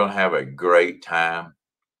say, we're going to have a great time.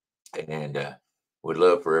 And would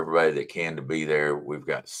love for everybody that can to be there. We've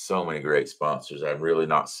got so many great sponsors. I'm really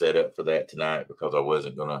not set up for that tonight because I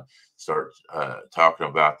wasn't going to start talking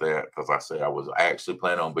about that because I said I was actually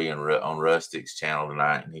planning on being on Rustic's channel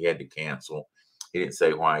tonight, and he had to cancel. He didn't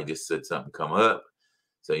say why. He just said something come up.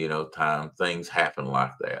 So, things happen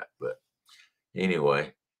like that. But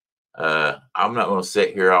anyway, I'm not going to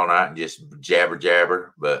sit here all night and just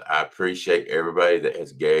jabber, but I appreciate everybody that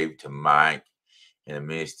has gave to Mike and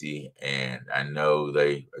Misty, and I know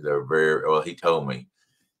they're very well. He told me,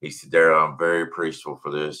 he said, Darrell, I'm very appreciative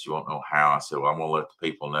for this. You won't know how. I said, well, I'm gonna let the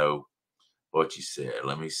people know what you said.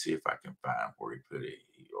 Let me see if I can find where he put it.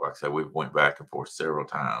 Like I said, we went back and forth several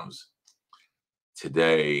times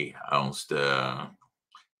today on stuff.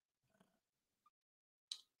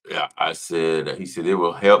 Yeah, I said, he said, it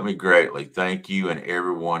will help me greatly. Thank you and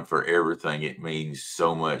everyone for everything. It means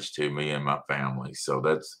so much to me and my family. So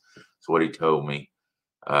that's what he told me.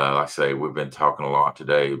 Like I say, we've been talking a lot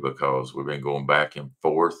today because we've been going back and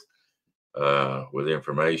forth with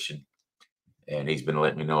information, and he's been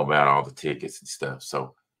letting me know about all the tickets and stuff.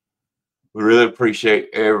 So we really appreciate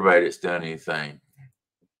everybody that's done anything.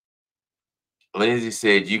 Lindsay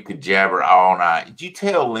said you could jabber all night. Did you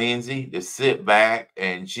tell Lindsay to sit back,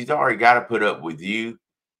 and she's already got to put up with you,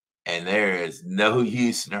 and there is no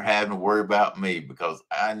use in her having to worry about me because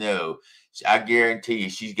I know, I guarantee you,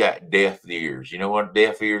 she's got deaf ears. You know what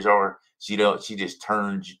deaf ears are? She just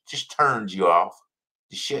turns you off,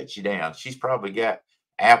 just shuts you down. She's probably got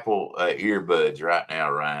Apple earbuds right now,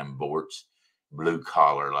 Ryan Bort's blue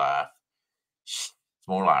collar life. It's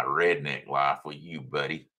more like redneck life with you,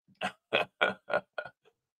 buddy.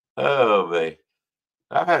 Oh, man.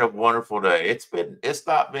 I've had a wonderful day. It's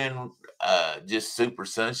not been just super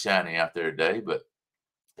sunshiny out there today, but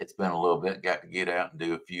it's been a little bit. Got to get out and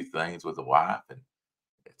do a few things with the wife, and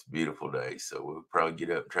it's a beautiful day. So we'll probably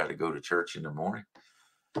get up and try to go to church in the morning.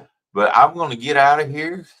 But I'm going to get out of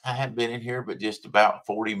here. I haven't been in here but just about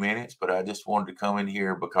 40 minutes, but I just wanted to come in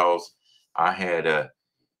here because I had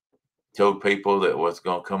told people that was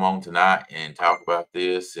going to come on tonight and talk about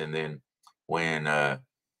this, and then when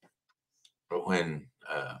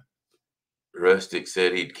Rustic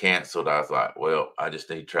said he'd canceled, I was like, well, I just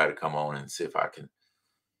need to try to come on and see if I can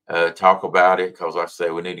talk about it, because like I say,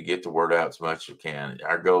 we need to get the word out as much as we can.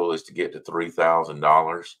 Our goal is to get to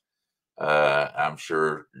 $3,000. I'm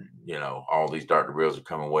sure, all these doctor bills are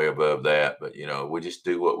coming way above that, but, we just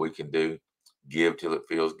do what we can do, give till it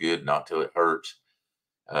feels good, not till it hurts.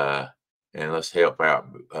 And let's help out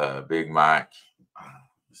Big Mike.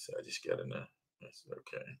 So I just got enough. That's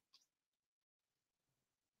okay.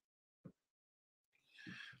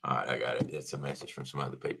 All right, I got it. It's a message from some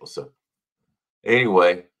other people. So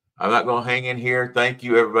anyway, I'm not going to hang in here. Thank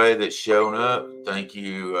you, everybody that's shown up. Thank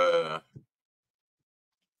you.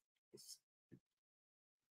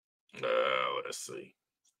 Let's see.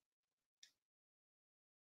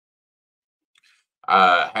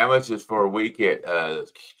 How much is for a week at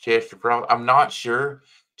Chester Frost? I'm not sure.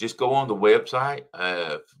 Just go on the website.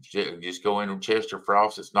 Just go in Chester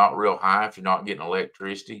Frost. It's not real high if you're not getting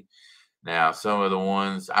electricity. Now, some of the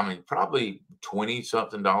ones, probably 20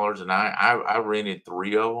 something dollars a night. I rented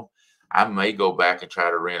 3 of them. I may go back and try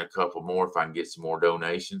to rent a couple more if I can get some more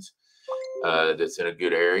donations. That's in a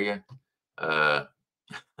good area.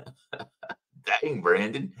 Dang,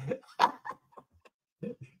 Brandon.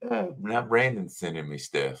 Now Brandon's sending me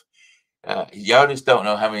stuff. Y'all just don't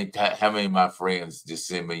know how many of my friends just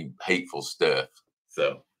send me hateful stuff.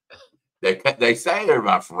 So They say they're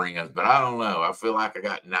my friends, but I don't know. I feel like I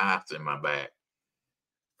got knives in my back.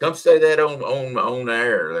 Come say that on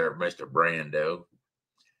air there, Mr. Brando.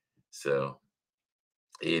 So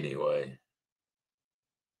anyway,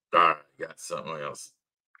 all right, got something else.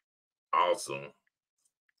 Awesome.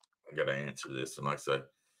 I gotta answer this. And like I said,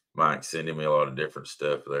 Mike's sending me a lot of different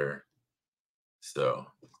stuff there. So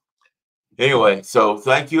anyway, so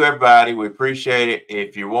thank you everybody. We appreciate it.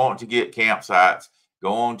 If you want to get campsites,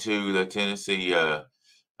 go on to the Tennessee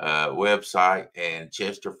website and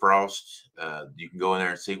Chester Frost. You can go in there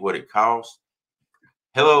and see what it costs.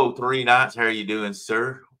 Hello, 3 Nights. How are you doing,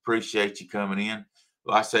 sir? Appreciate you coming in.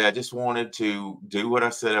 Like I say, I just wanted to do what I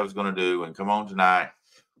said I was going to do and come on tonight.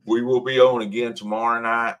 We will be on again tomorrow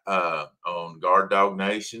night on Guard Dog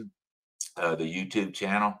Nation, the YouTube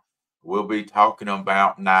channel. We'll be talking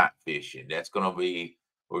about night fishing. We're going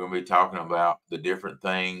to be talking about the different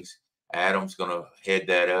things. Adam's going to head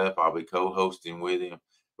that up. I'll be co-hosting with him.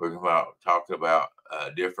 We're going to be talking about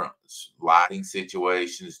different lighting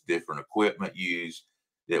situations, different equipment used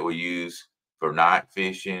that we use for night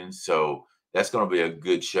fishing. So that's going to be a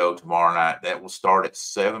good show tomorrow night. That will start at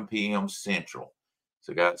 7 p.m. Central.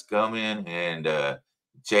 So guys, come in and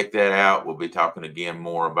check that out. We'll be talking again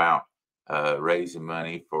more about raising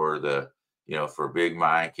money for for Big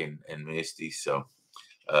Mike and Misty. So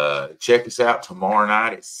check us out tomorrow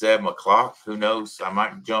night at 7 o'clock. Who knows? I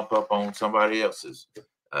might jump up on somebody else's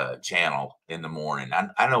channel in the morning.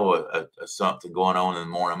 I know something going on in the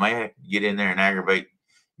morning. I may have to get in there and aggravate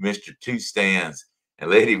Mr. Two Stands and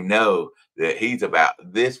let him know that he's about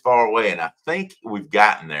this far away. And I think we've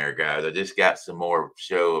gotten there, guys. I just got some more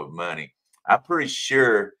show of money. I'm pretty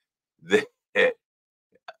sure that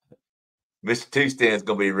Mr. Two Stand's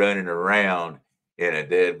gonna be running around in a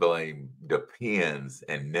dead blame depends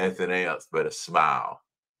and nothing else but a smile.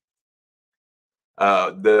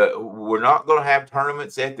 We're not going to have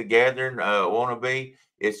tournaments at the gathering. Want to be?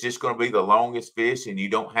 It's just going to be the longest fish, and you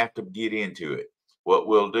don't have to get into it. What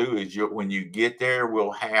we'll do is when you get there,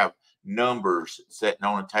 we'll have numbers sitting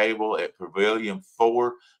on a table at Pavilion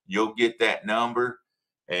 4. You'll get that number,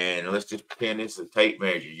 and let's just pretend this is a tape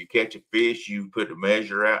measure. You catch a fish, you put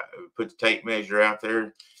the tape measure out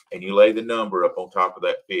there, and you lay the number up on top of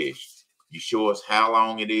that fish. You show us how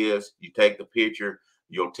long it is. You take the picture.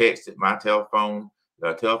 You'll text it my telephone,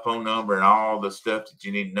 the telephone number, and all the stuff that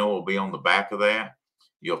you need to know will be on the back of that.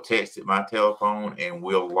 You'll text it my telephone, and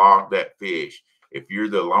we'll log that fish. If you're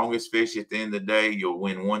the longest fish at the end of the day, you'll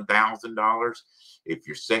win $1,000. If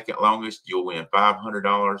you're second longest, you'll win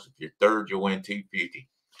 $500. If you're third, you'll win $250.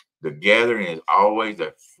 The gathering is always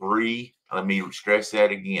a free. Let me stress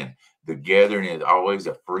that again. The gathering is always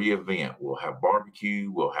a free event. We'll have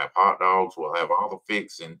barbecue. We'll have hot dogs. We'll have all the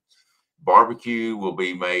fixing. Barbecue will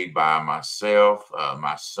be made by myself,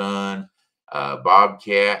 my son,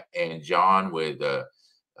 Bobcat, and John with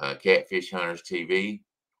Catfish Hunters TV.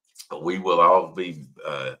 We will all be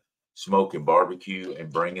smoking barbecue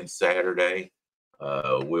and bringing Saturday.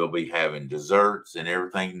 We'll be having desserts and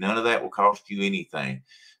everything. None of that will cost you anything.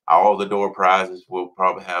 All the door prizes, we'll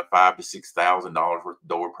probably have $5,000 to $6,000 worth of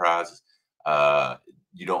door prizes.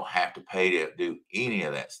 You don't have to pay to do any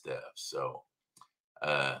of that stuff. So,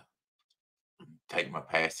 take my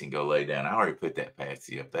passy and go lay down. I already put that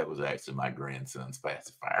passy up. That was actually my grandson's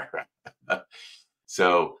pacifier.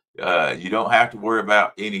 So you don't have to worry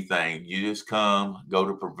about anything. You just come, go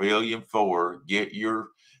to Pavilion 4, get your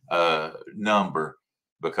number,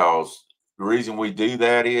 because the reason we do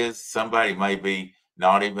that is somebody may be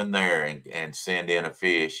not even there and send in a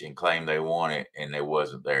fish and claim they want it and they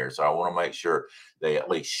wasn't there. So I want to make sure they at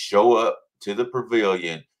least show up to the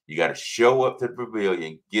pavilion. You got to show up to the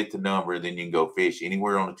pavilion, get the number, then you can go fish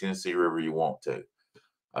anywhere on the Tennessee River you want to.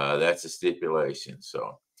 That's a stipulation.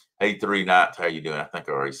 So, hey, 3 Nights, how you doing? I think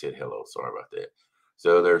I already said hello. Sorry about that.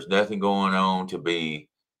 So there's nothing going on to be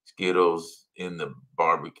Skittles in the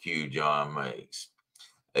barbecue John makes.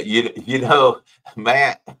 You know,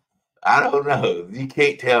 Matt, I don't know. You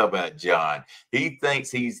can't tell about John. He thinks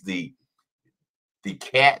he's the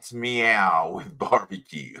cat's meow with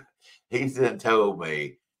barbecue. He's done told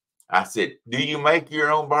me. I said, "Do you make your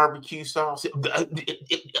own barbecue sauce?" I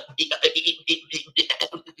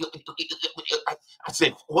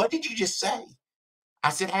said, "What did you just say?"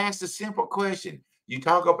 I said, "I asked a simple question. You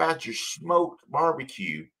talk about your smoked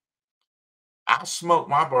barbecue. I smoke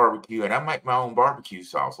my barbecue and I make my own barbecue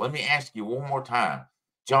sauce. Let me ask you one more time.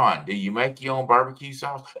 John, do you make your own barbecue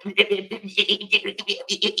sauce?"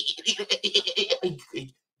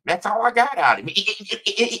 That's all I got out of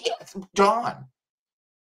him. John.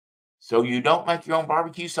 So you don't make your own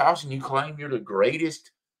barbecue sauce and you claim you're the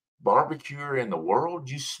greatest barbecuer in the world?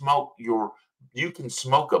 You can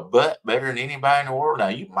smoke a butt better than anybody in the world. Now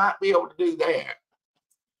you might be able to do that.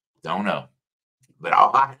 Don't know. But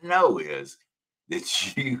all I know is that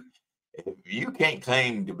if you can't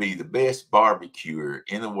claim to be the best barbecuer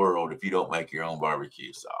in the world if you don't make your own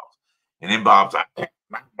barbecue sauce. And then Bob's like,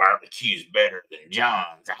 my barbecue's better than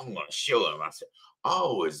John's. I'm going to show him. I said,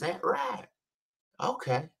 oh, is that right?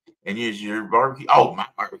 Okay. And is your barbecue? Oh, my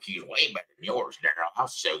barbecue is way better than yours, Darrell. I'll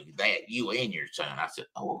show you that. You and your son. I said,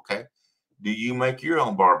 oh, okay. Do you make your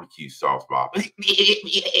own barbecue sauce, Bob? I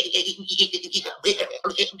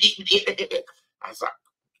was like,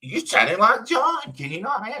 you sounded like John. Can you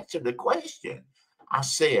not answer the question? I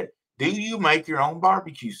said, do you make your own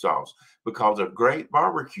barbecue sauce? Because a great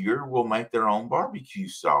barbecuer will make their own barbecue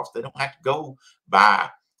sauce. They don't have to go buy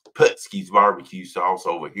Putski's barbecue sauce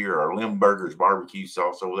over here or Limburger's barbecue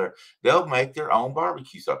sauce over there. They'll make their own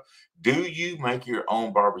barbecue sauce. Do you make your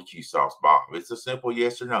own barbecue sauce, Bob? It's a simple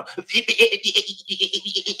yes or no.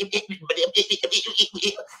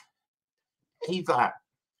 He's like,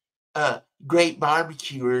 great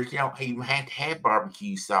barbecuers, you don't even have to have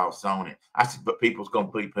barbecue sauce on it. I said, but people's going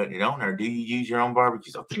to be putting it on there. Do you use your own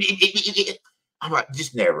barbecue sauce? I'm like,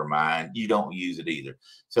 just never mind. You don't use it either.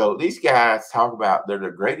 So these guys talk about they're the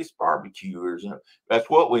greatest barbecuers. And that's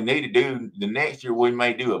what we need to do. The next year we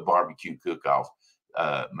may do a barbecue cook-off,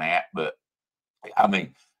 Matt. But I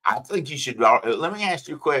mean, I think you should. Let me ask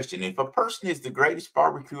you a question. If a person is the greatest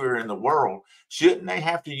barbecuer in the world, shouldn't they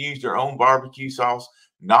have to use their own barbecue sauce?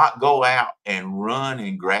 Not go out and run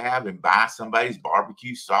and grab and buy somebody's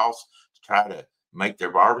barbecue sauce to try to make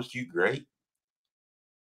their barbecue great?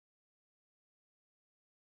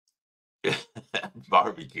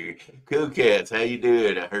 Barbecue. Cool Cats, how you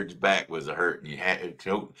doing? I heard your back was a hurting. You having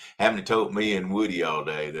to tote me and Woody all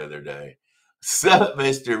day the other day. Sup,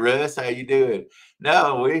 Mr. Russ? How you doing?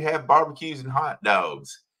 No, we have barbecues and hot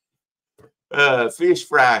dogs. Fish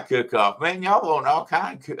fry cook-off. Man, y'all want all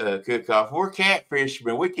kind of cook-off. We're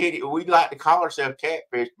catfishermen. We like to call ourselves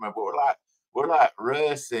catfishermen, but we're like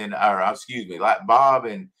Russ and or excuse me, like Bob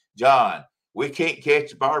and John. We can't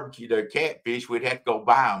catch a barbecue their catfish. We'd have to go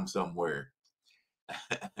buy them somewhere.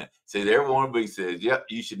 See, there one of says, yep,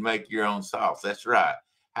 you should make your own sauce. That's right.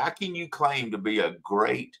 How can you claim to be a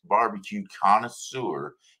great barbecue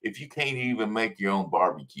connoisseur if you can't even make your own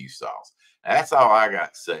barbecue sauce? That's all I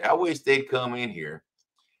got to say. I wish they'd come in here.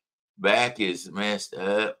 Back is messed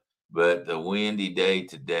up, but the windy day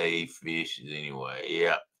today fishes anyway.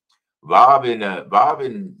 Yeah. Bob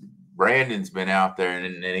and Brandon's been out there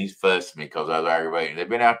and he's fussed me because I was aggravating. They've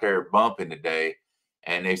been out there bumping today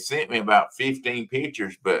and they sent me about 15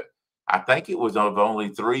 pictures, but I think it was of only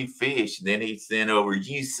 3 fish. And then he sent over,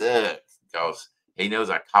 you suck, because he knows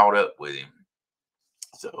I caught up with him.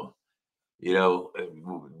 So,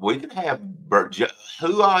 we could have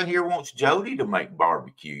who on here wants Jody to make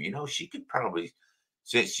barbecue? She could probably,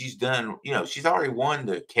 since she's done, she's already won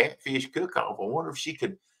the catfish cook-off. I wonder if she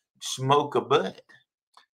could smoke a butt.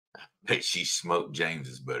 Bet she smoked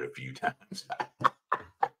James's butt a few times.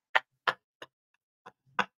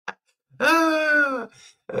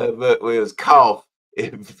 But we was cough.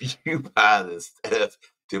 If you buy the stuff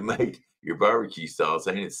to make your barbecue sauce,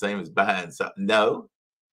 ain't it the same as buying something? No,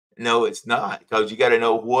 it's not, because you got to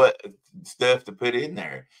know what stuff to put in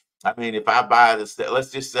there. I mean, if I buy the stuff,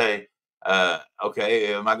 let's just say,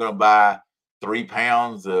 okay, am I going to buy 3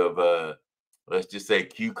 pounds of, let's just say,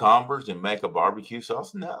 cucumbers and make a barbecue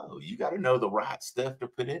sauce? No, you got to know the right stuff to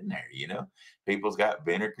put in there. People's got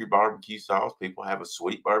vinegar barbecue sauce. People have a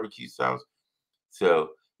sweet barbecue sauce.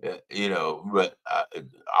 So, but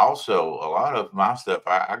also a lot of my stuff,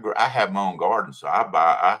 I have my own garden, so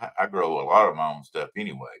I grow a lot of my own stuff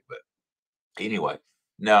anyway. But anyway,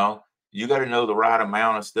 no, you got to know the right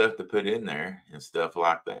amount of stuff to put in there and stuff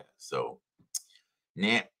like that. So,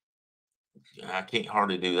 yeah, I can't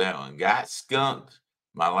hardly do that one. Got skunked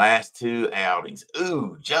my last 2 outings.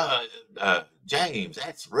 Ooh, James,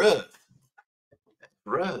 that's rough.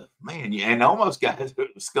 Rough, man. Yeah, and almost got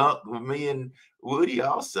skunked with me and Woody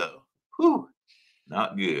also. Whew,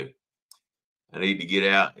 not good. I need to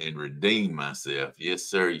get out and redeem myself. Yes,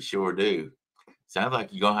 sir, you sure do. Sounds like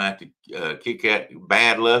you're gonna have to kick that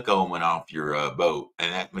bad luck omen off your boat,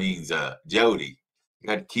 and that means Jody. You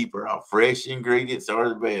got to keep her off. Fresh ingredients are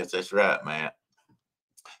the best. That's right, Matt.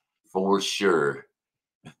 For sure.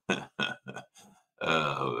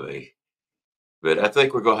 Oh, but I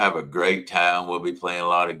think we're gonna have a great time. We'll be playing a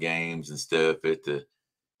lot of games and stuff at the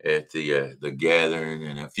gathering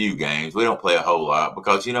and a few games. We don't play a whole lot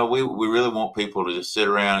because we really want people to just sit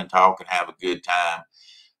around and talk and have a good time.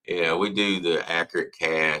 Yeah, we do the accurate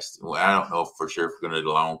cast. Well, I don't know for sure if we're going to do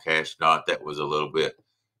the long cast or not. That was a little bit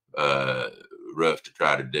uh, rough to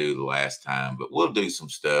try to do the last time, but we'll do some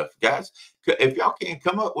stuff, guys. If y'all can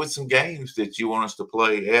come up with some games that you want us to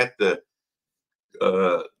play at the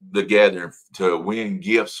gathering to win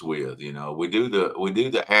gifts with, we do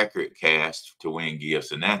the accurate cast to win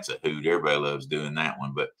gifts, and that's a hoot. Everybody loves doing that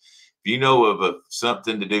one. But if you know of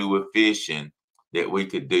something to do with fishing that we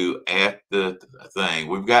could do at the thing,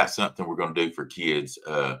 we've got something we're going to do for kids.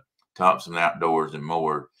 Thompson Outdoors and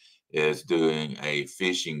More is doing a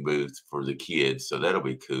fishing booth for the kids, so that'll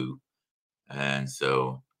be cool. And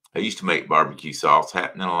so I used to make barbecue sauce,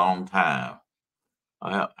 happened in a long time.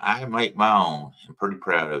 Well, I make my own. I'm pretty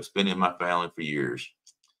proud of it. It's been in my family for years.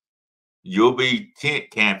 You'll be tent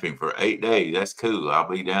camping for 8 days. That's cool. I'll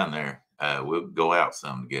be down there. We'll go out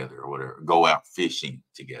some together or whatever. Go out fishing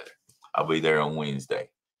together. I'll be there on Wednesday.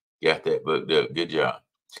 Got that booked up. Good job.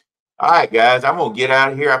 All right, guys. I'm gonna get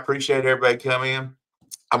out of here. I appreciate everybody coming in.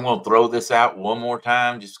 I'm gonna throw this out one more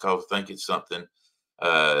time just because I think it's something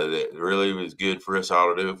that really was good for us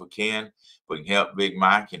all to do if we can. We can help Big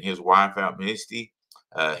Mike and his wife out, Misty.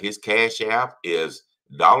 His cash app is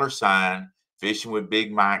 $ fishing with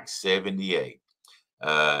Big Mike 78.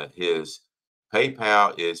 His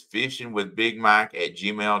PayPal is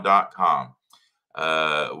fishingwithbigmike@gmail.com.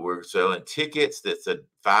 We're selling tickets. That's a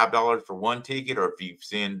 $5 for one ticket, or if you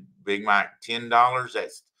send Big Mike $10,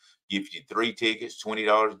 that's gives you 3 tickets.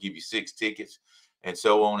 $20 give you 6 tickets, and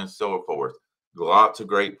so on and so forth. Lots of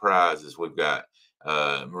great prizes. We've got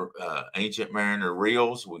Ancient Mariner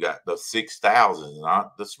reels. We got the 6,000,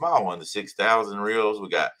 not the small one, the 6,000 reels. We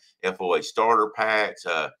got FOA starter packs,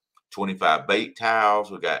 25 bait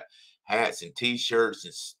towels. We got hats and t-shirts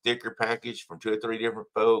and sticker package from 2 or 3 different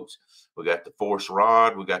folks. We got the Force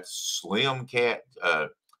rod. We got the Slime Cat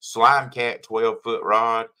 12-foot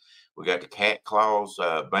rod. We got the Cat Claws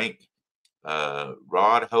bank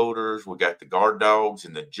rod holders. We got the guard dogs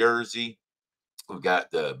and the jersey. We've got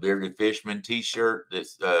the Bearded Fisherman t-shirt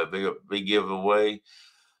that's big giveaway.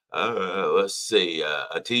 Let's see,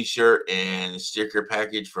 a t-shirt and sticker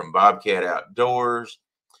package from Bobcat Outdoors.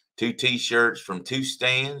 2 t-shirts from 2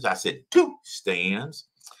 stands. I said 2 stands.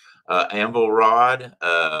 Anvil rod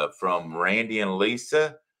from Randy and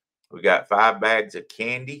Lisa. We got 5 bags of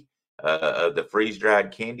candy, of the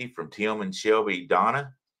freeze-dried candy from Tim and Shelby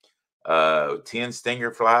Donna. 10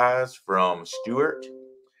 stinger flies from Stuart.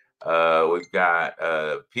 We've got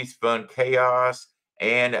Peace Fun Chaos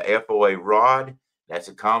and a FOA rod. That's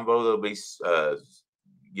a combo that'll be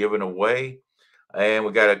given away. And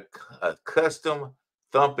we got a custom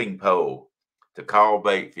thumping pole to call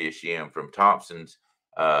bait fish in from Thompson's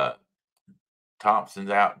Outdoor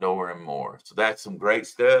and More. So that's some great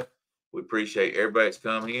stuff. We appreciate everybody's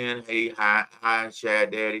coming in. Hey, hi,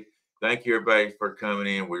 Shad Daddy. Thank you, everybody, for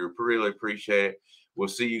coming in. We really appreciate it. We'll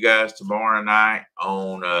see you guys tomorrow night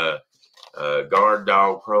on Guard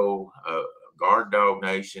Dog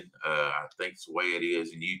Nation. I think it's the way it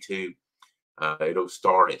is in YouTube. It'll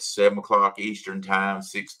start at 7 o'clock Eastern time,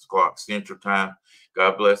 6 o'clock Central time.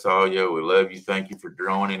 God bless all you. We love you. Thank you for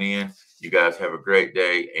joining in. You guys have a great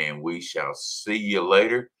day, and we shall see you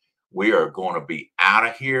later. We are going to be out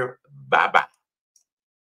of here. Bye-bye.